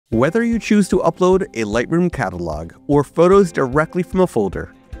Whether you choose to upload a Lightroom catalog or photos directly from a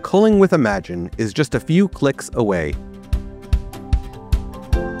folder, culling with Imagen is just a few clicks away.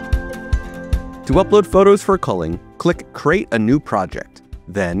 To upload photos for culling, click Create a New Project.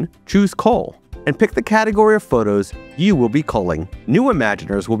 Then choose Cull and pick the category of photos you will be culling. New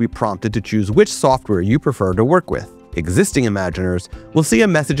Imaginers will be prompted to choose which software you prefer to work with. Existing Imaginers will see a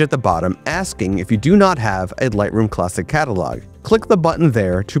message at the bottom asking if you do not have a Lightroom Classic catalog. Click the button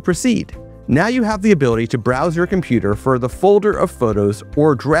there to proceed. Now you have the ability to browse your computer for the folder of photos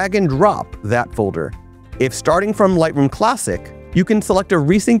or drag and drop that folder. If starting from Lightroom Classic, you can select a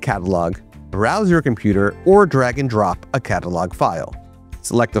recent catalog, browse your computer, or drag and drop a catalog file.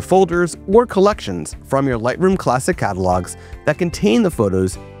 Select the folders or collections from your Lightroom Classic catalogs that contain the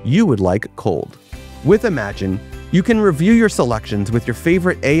photos you would like culled. With Imagen, you can review your selections with your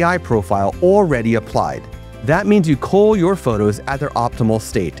favorite AI profile already applied. That means you cull your photos at their optimal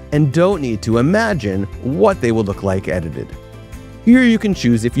state and don't need to imagine what they will look like edited. Here you can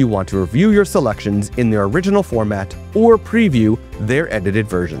choose if you want to review your selections in their original format or preview their edited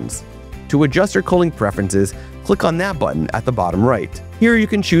versions. To adjust your culling preferences, click on that button at the bottom right. Here you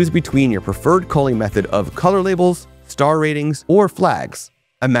can choose between your preferred culling method of color labels, star ratings, or flags.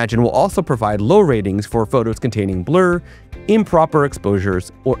 Imagen will also provide low ratings for photos containing blur, improper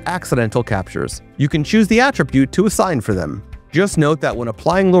exposures, or accidental captures. You can choose the attribute to assign for them. Just note that when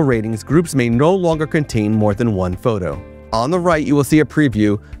applying low ratings, groups may no longer contain more than one photo. On the right, you will see a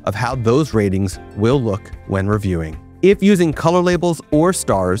preview of how those ratings will look when reviewing. If using color labels or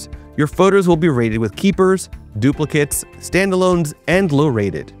stars, your photos will be rated with keepers, duplicates, standalones, and low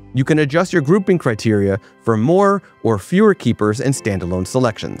rated. You can adjust your grouping criteria for more or fewer keepers and standalone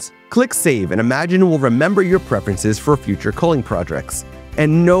selections. Click Save and Imagen will remember your preferences for future culling projects.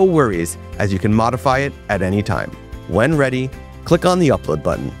 And no worries, as you can modify it at any time. When ready, click on the Upload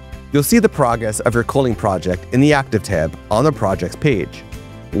button. You'll see the progress of your culling project in the Active tab on the Projects page.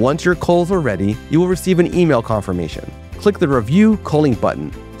 Once your culls are ready, you will receive an email confirmation. Click the Review Culling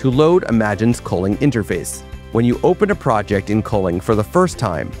button to load Imagen's culling interface. When you open a project in culling for the first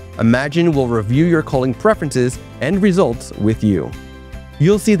time, Imagen will review your culling preferences and results with you.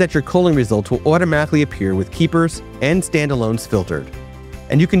 You'll see that your culling results will automatically appear with keepers and standalones filtered.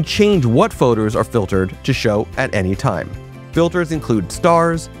 And you can change what photos are filtered to show at any time. Filters include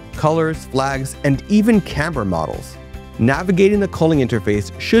stars, colors, flags, and even camera models. Navigating the culling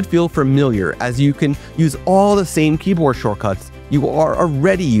interface should feel familiar as you can use all the same keyboard shortcuts you are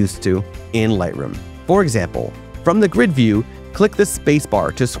already used to in Lightroom. For example, from the grid view, click the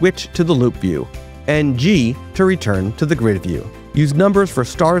spacebar to switch to the loop view, and G to return to the grid view. Use numbers for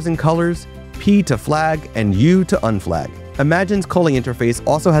stars and colors, P to flag, and U to unflag. Imagen's culling interface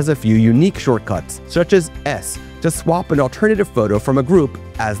also has a few unique shortcuts, such as S to swap an alternative photo from a group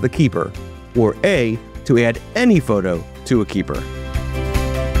as the keeper, or A to add any photo to a keeper.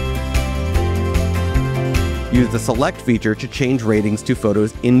 Use the Select feature to change ratings to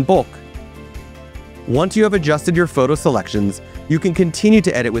photos in bulk. Once you have adjusted your photo selections, you can continue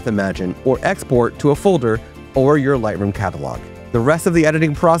to edit with Imagen or export to a folder or your Lightroom catalog. The rest of the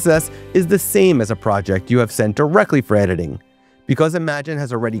editing process is the same as a project you have sent directly for editing. Because Imagen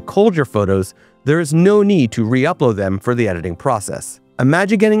has already culled your photos, there is no need to re-upload them for the editing process.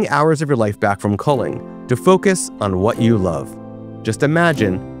 Imagine getting hours of your life back from culling to focus on what you love. Just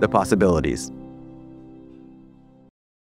imagine the possibilities.